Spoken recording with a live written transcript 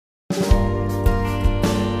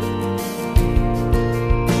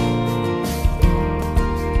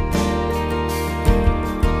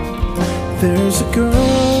There's a girl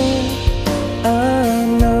I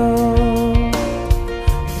know,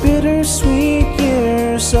 bittersweet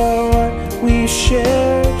years are what we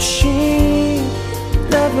shared. She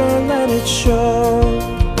never let it show,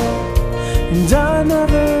 and I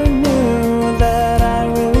never knew that I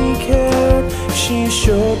really cared. She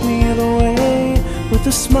showed me the way with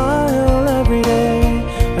a smile every day.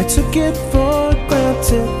 I took it for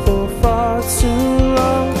granted for far too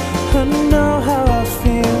long. I know how I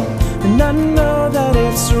feel, and I know that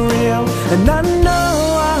it's real, and I know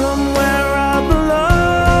I'm where I belong,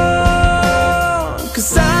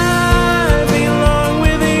 'cause I belong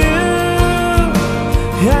with you,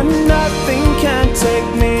 and nothing can take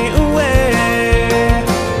me away.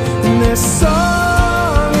 This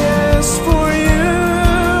song is for you,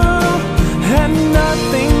 and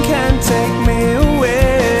nothing can take me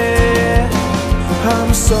away.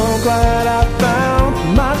 I'm so glad I found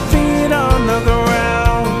my feet on the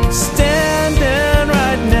ground, standing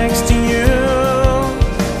right next to you.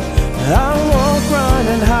 I won't run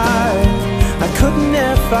and hide, I couldn't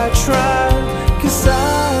if I tried, 'cause I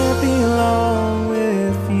belong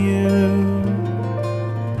with you.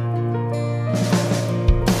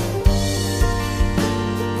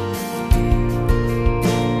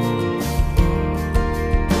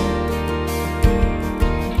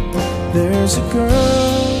 There's a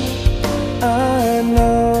girl I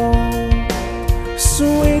know,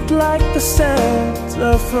 sweet like the scent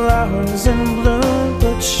of flowers in bloom,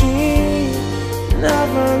 but she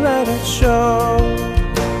never let it show.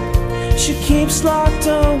 She keeps locked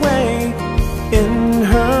away in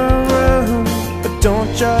her room, but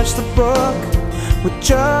don't judge the book with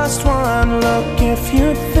just one look. If you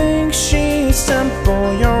think she's simple,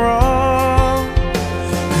 you're wrong.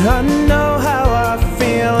 I know how I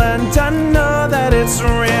feel, and I know that it's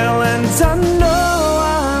real, and I know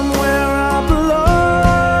I'm where I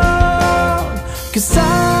belong, 'cause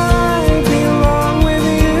I belong with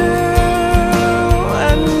you,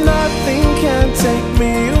 and nothing can take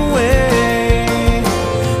me away.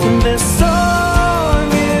 And this song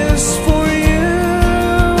is for you,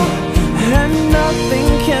 and nothing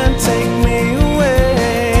can take me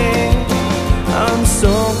away. I'm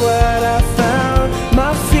so glad I found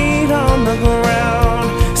my feet on the ground,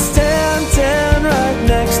 standing right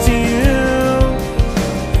next to you.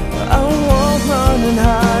 I won't run and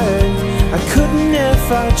hide, I couldn't if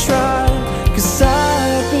I tried, 'cause I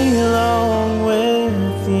belong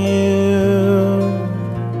with you.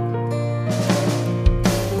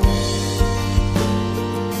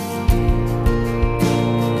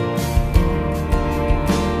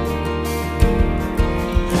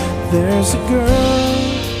 There's a girl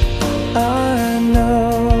I know,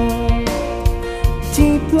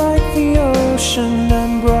 deep like the ocean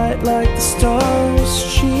and bright like the stars.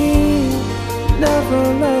 She never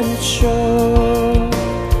let it show,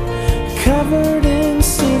 covered in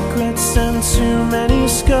secrets and too many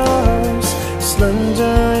scars.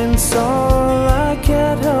 Slender and tall, I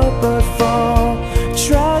can't help but fall,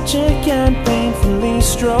 tragic and painfully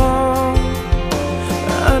strong.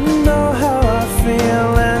 I know how I feel,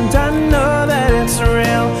 and I know that it's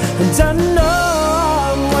real, and I know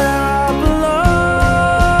I'm where I belong,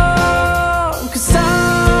 'cause I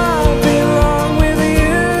belong with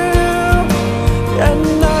you, and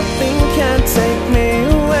nothing can take me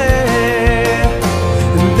away.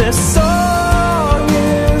 And this song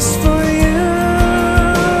is for you,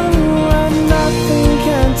 and nothing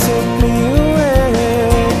can take me away.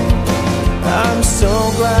 I'm so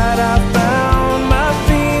glad I found my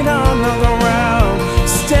feet on the ground,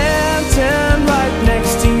 standing right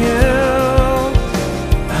next to you.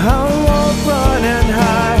 I won't run and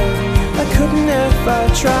hide, I couldn't if I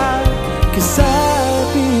tried, 'cause I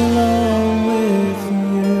belong with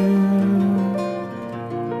you.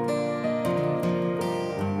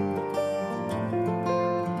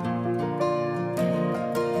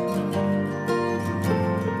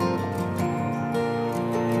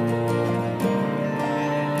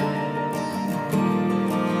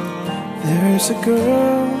 There's a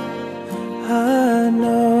girl I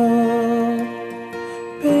know,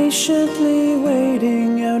 patiently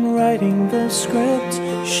waiting and writing the script.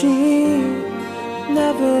 She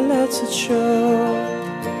never lets it show.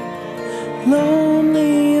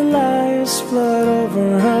 Lonely lies flood over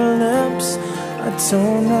her lips. I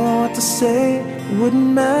don't know what to say, it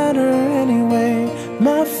wouldn't matter anyway.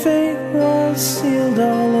 My fate was sealed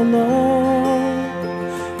all along.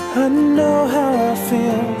 I know how I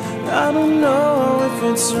feel, I don't know if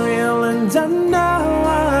it's real, and I know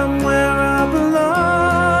I'm where I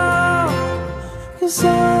belong, 'cause I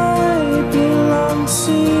belong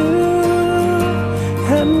to you,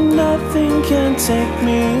 and nothing can take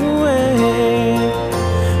me away.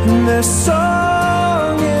 this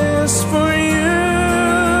song is for you,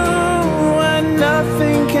 and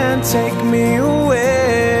nothing can take me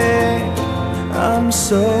away. I'm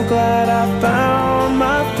so glad I found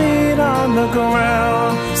my feet on the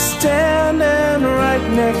ground, standing right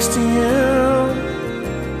next to you.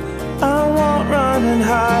 I won't run and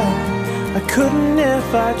hide, I couldn't if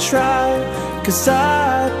I tried, 'cause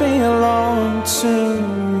I belong to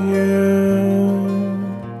you.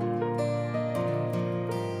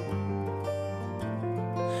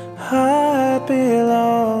 I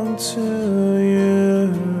belong to you.